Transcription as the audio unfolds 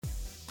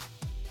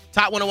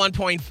Top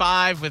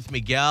 101.5 with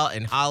Miguel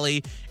and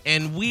Holly.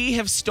 And we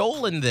have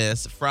stolen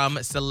this from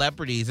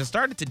celebrities and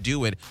started to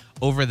do it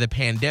over the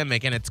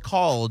pandemic. And it's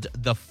called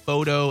the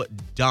photo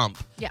dump.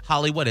 Yeah.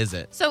 Holly, what is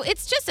it? So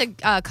it's just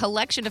a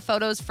collection of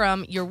photos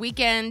from your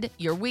weekend,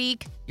 your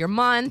week, your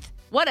month,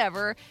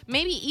 whatever.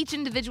 Maybe each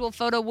individual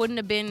photo wouldn't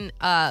have been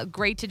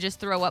great to just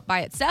throw up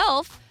by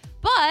itself,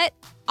 but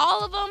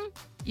all of them,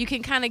 you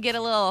can kind of get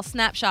a little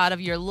snapshot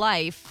of your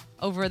life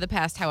over the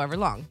past however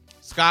long.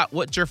 Scott,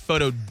 what's your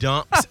photo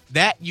dumps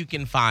that you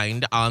can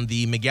find on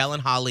the Miguel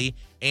and Holly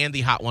and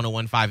the Hot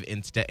 101.5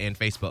 Insta and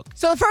Facebook?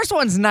 So the first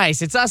one's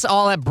nice. It's us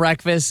all at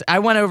breakfast. I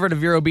went over to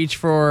Vero Beach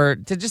to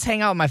just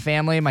hang out with my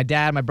family, my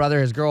dad, my brother,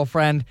 his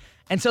girlfriend.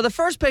 And so the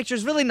first picture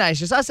is really nice,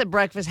 just us at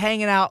breakfast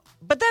hanging out.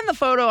 But then the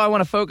photo I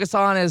want to focus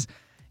on is,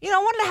 I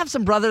wanted to have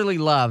some brotherly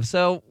love.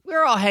 So we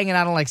were all hanging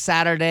out on like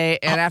Saturday,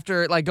 and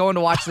after like going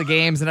to watch the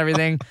games and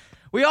everything,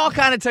 we all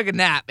kind of took a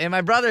nap. And my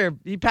brother,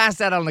 he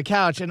passed out on the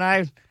couch, and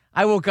I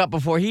woke up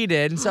before he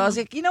did. And so I was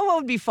like, what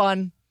would be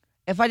fun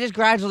if I just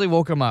gradually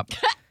woke him up?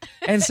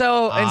 And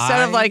so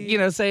instead of like,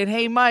 saying,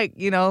 hey, Mike,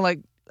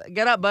 like,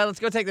 get up, bud, let's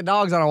go take the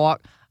dogs on a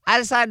walk, I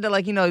decided to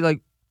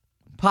like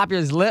pop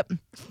his lip,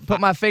 put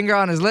my finger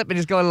on his lip, and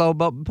just go a little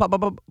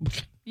pop.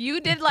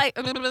 You did like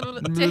to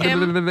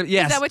him?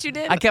 Yes. Is that what you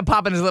did? I kept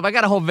popping his lip. I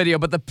got a whole video,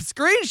 but the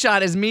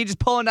screenshot is me just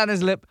pulling down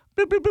his lip.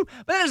 Boop, boop, boop.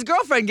 But then his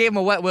girlfriend gave him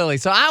a wet willy,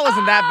 so I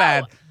wasn't that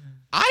bad.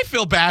 I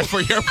feel bad for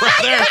your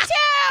brother.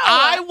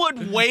 I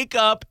would wake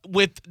up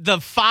with the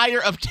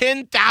fire of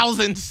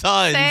 10,000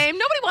 suns. Same.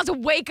 Nobody wants to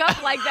wake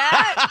up like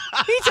that.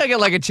 He took it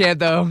like a chant,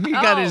 though. He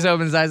got his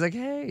open eyes like,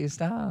 hey,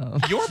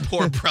 stop. Your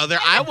poor brother.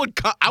 I would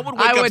wake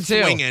up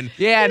too. swinging.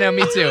 Yeah, no,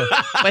 me too.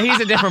 But he's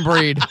a different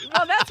breed.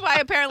 Well, that's why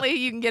apparently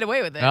you can get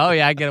away with it. Oh,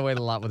 yeah, I get away with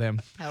a lot with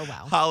him. Oh,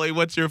 wow. Holly,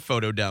 what's your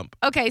photo dump?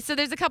 Okay, so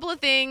there's a couple of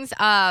things.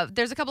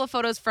 There's a couple of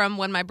photos from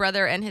when my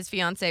brother and his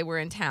fiance were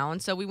in town.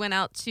 So we went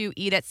out to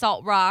eat at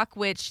Salt Rock,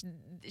 which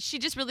she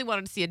just really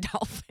wanted to see a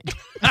dolphin.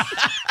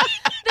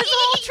 This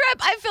whole trip,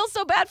 I feel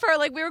so bad for her.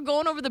 Like, we were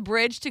going over the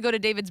bridge to go to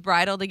David's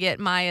Bridal to get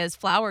Maya's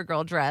flower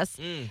girl dress.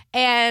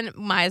 And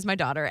Maya's my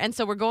daughter. And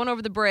so we're going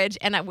over the bridge,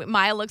 and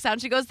Maya looks out,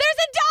 and she goes, there's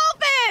a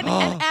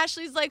dolphin! And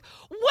Ashley's like,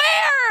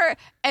 where?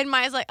 And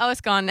Maya's like, oh,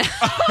 it's gone now.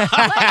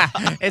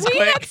 It's we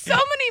quick. had so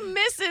many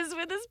misses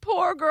with this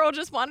poor girl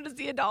just wanted to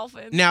see a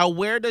dolphin. Now,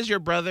 where does your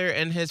brother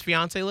and his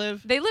fiance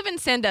live? They live in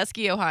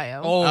Sandusky,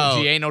 Ohio.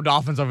 Oh, gee, ain't no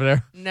dolphins over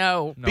there.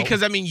 No.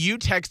 Because, you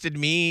texted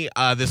me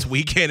this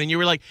weekend, and you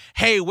were like,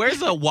 hey,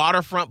 where's a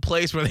waterfront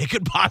place where they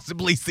could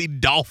possibly see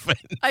dolphins?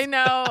 I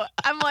know.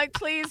 I'm like,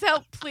 please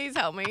help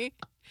me.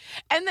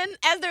 And then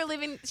as they're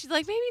leaving, she's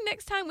like, maybe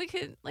next time we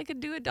could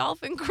do a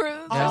dolphin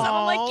cruise or something.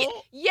 I'm like,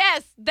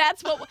 yes,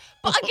 that's what.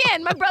 But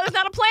again, my brother's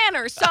not a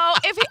planner, so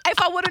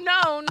if I would have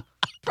known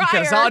prior, Could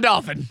have saw a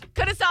dolphin.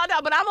 Could have saw a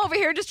dolphin. But I'm over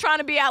here just trying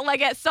to be out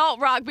like at Salt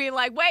Rock, being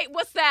like, wait,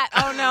 what's that?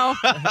 Oh no,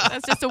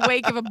 that's just a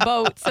wake of a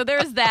boat. So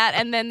there's that,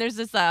 and then there's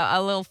this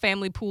a little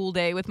family pool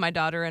day with my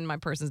daughter and my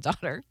person's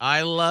daughter.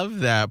 I love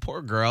that.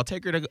 Poor girl.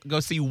 Take her to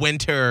go see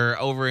Winter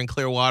over in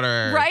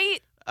Clearwater. Right.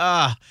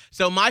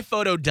 So my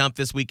photo dump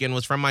this weekend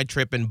was from my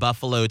trip in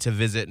Buffalo to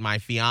visit my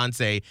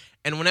fiance.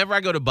 And whenever I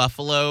go to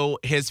Buffalo,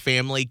 his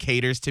family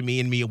caters to me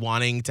and me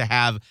wanting to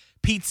have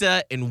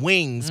pizza and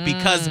wings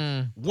because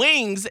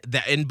wings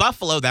in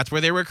Buffalo, that's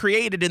where they were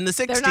created in the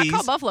 60s. They're not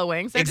called buffalo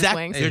wings. They're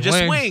exactly. just wings. They're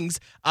just wings.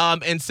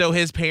 And so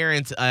his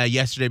parents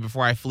yesterday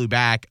before I flew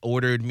back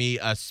ordered me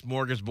a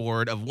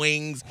smorgasbord of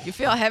wings. You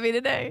feel heavy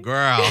today.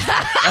 Girl.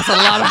 That's a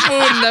lot of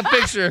food in that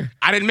picture.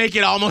 I didn't make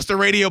it almost to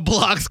Radio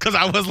Blocks because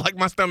I was like,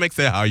 my stomach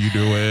said, how you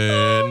doing?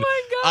 Oh,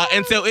 my God.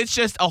 And so it's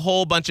just a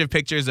whole bunch of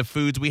pictures of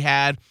foods we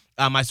had.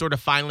 I sort of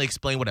finally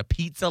explained what a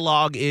pizza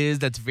log is.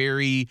 That's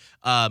very,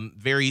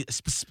 very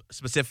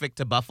specific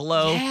to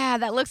Buffalo. Yeah,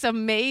 that looks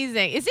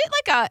amazing. Is it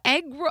like a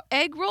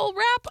egg roll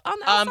wrap on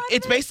the outside?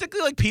 It's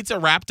basically like pizza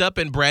wrapped up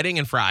in breading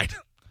and fried.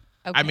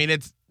 Okay.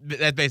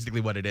 That's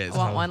basically what it is. I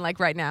want one like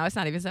right now. It's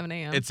not even 7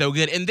 a.m. It's so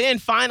good. And then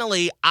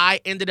finally,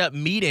 I ended up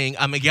meeting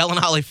a Miguel and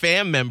Holly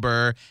fam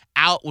member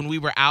out when we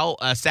were out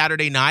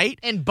Saturday night.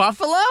 In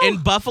Buffalo? In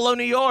Buffalo,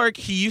 New York.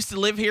 He used to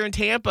live here in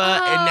Tampa,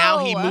 and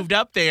now he moved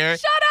up there.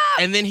 Shut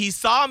up! And then he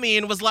saw me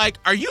and was like,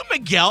 are you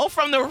Miguel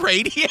from the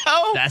radio?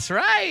 That's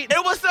right.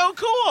 It was so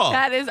cool.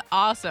 That is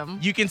awesome.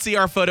 You can see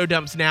our photo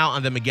dumps now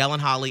on the Miguel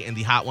and Holly and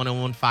the Hot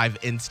 101.5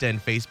 Insta and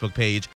Facebook page.